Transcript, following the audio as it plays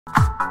I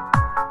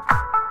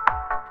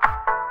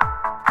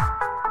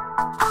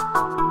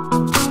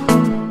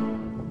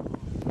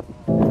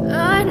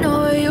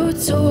know you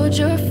told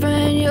your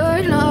friend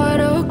you're not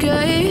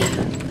okay,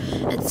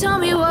 and tell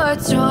me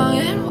what's wrong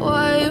and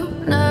why you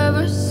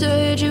never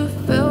said you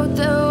felt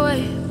that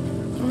way.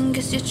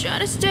 Guess you're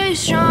trying to stay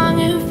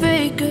strong and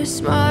fake a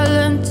smile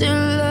until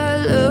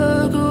I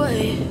look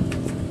away.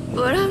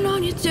 But I've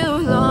known you too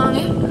long,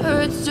 it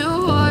hurts to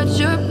watch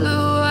your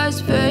blue eyes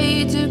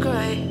fade to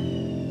gray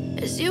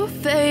as you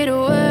fade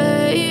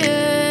away,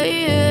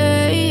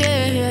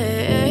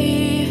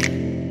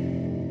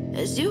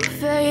 as you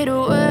fade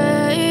away.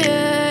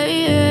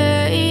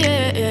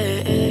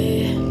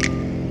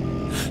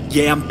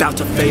 Yeah, I'm about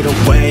to fade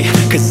away,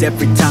 cause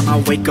every time I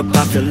wake up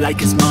I feel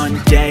like it's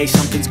Monday.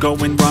 Something's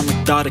going wrong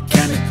with all the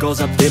chemicals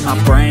up in my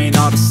brain.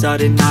 All of a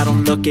sudden I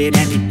don't look at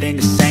anything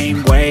the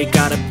same way.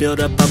 Got a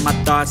buildup of my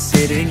thoughts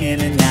sitting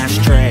in an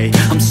ashtray.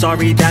 I'm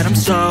sorry that I'm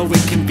so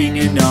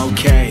inconvenient,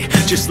 okay.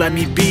 Just let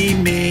me be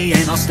me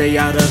and I'll stay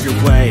out of your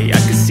way. I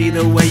can see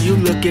the way you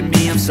look at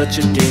me, I'm such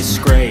a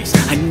disgrace.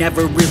 I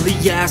never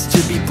really asked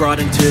to be brought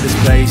into this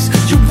place.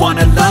 You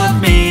wanna love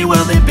me?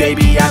 Well then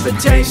baby have a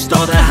taste.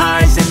 All the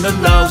highs and the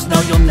lows, no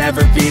you'll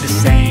never be the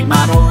same.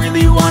 I don't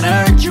really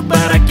wanna hurt you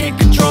but I can't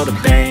control the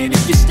pain.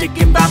 If you're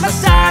sticking by my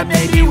side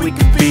maybe we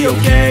could be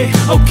okay.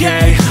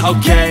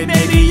 Okay,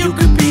 maybe you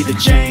could be the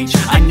change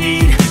I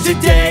need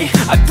today.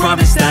 I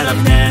promise that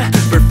I've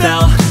never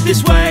felt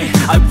this way.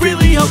 I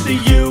really hope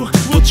that you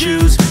will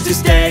choose to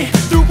stay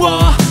through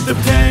all the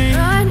pain.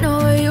 I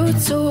know you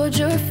told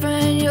your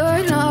friend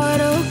you're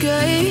not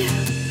okay,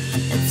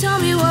 and tell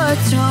me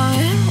what's wrong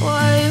and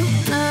why you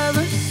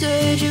never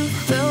said you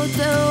felt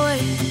that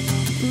way.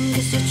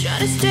 Guess you're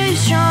trying to stay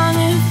strong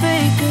and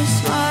fake a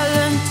smile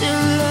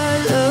until I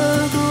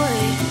look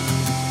away.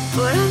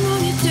 But I've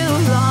known you too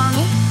long,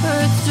 it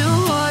hurts to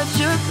watch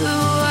your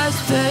blue eyes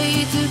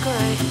fade to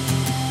gray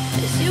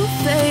as you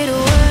fade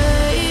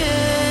away,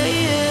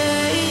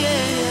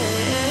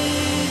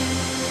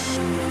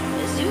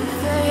 as you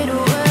fade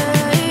away,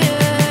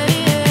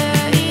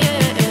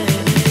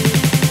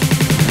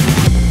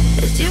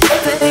 as you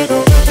fade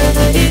away.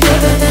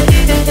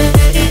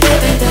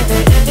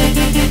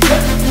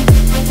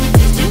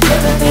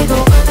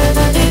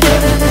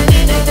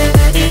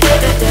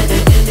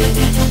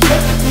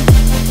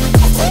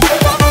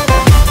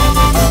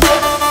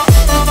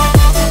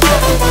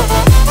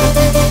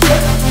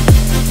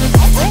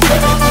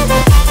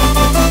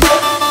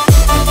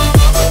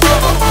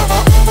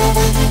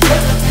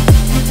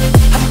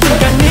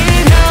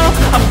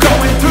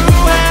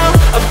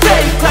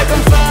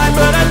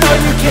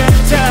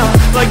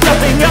 Like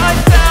nothing I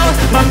felt,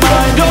 my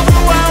mind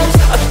overwhelms.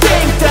 I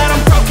think that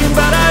I'm broken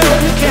but I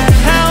hope you can't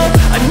help.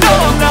 I know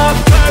I'm not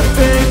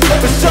perfect,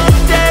 but some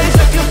days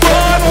I feel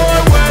far more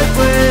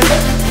worthless.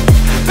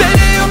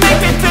 Baby, you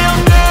make me feel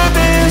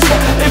nervous.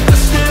 If I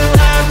still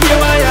have you,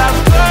 I have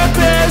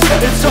purpose.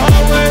 It's all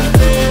worth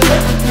it.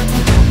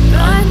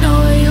 I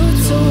know you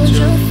told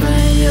your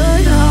friend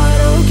you're not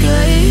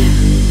okay,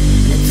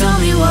 and tell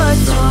me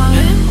what's wrong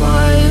and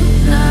why you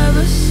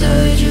never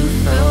said you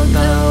felt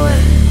that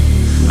way.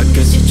 I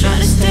guess you're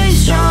trying to stay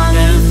strong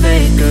and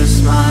fake a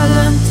smile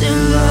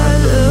until I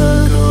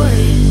look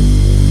away.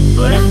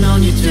 But I've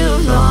known you too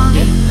long,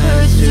 it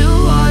hurts to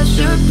watch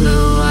your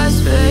blue eyes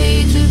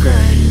fade to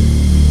gray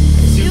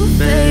as you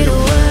fade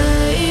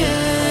away,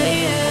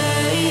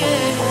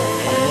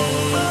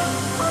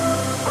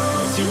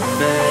 as you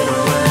fade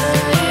away,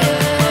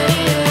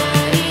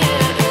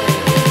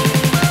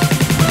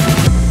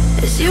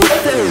 as you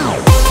fade away.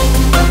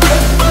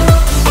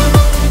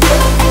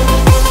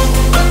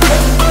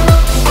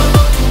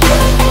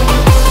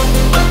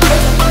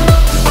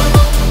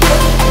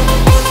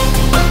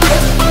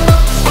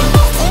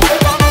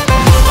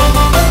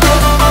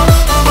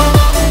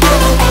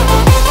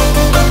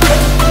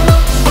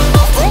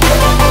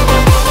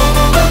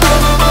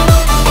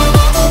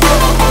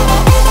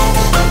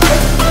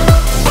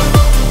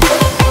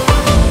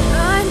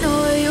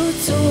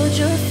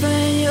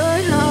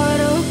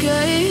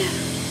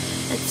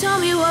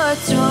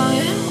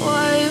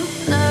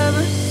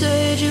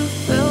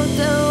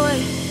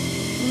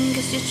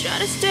 Try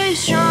to stay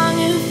strong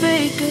and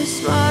fake a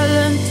smile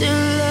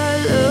until I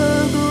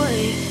look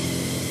away.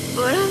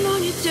 But I've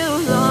known you too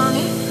long,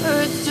 it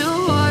hurts to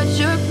watch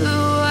your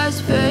blue eyes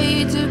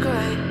fade to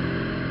gray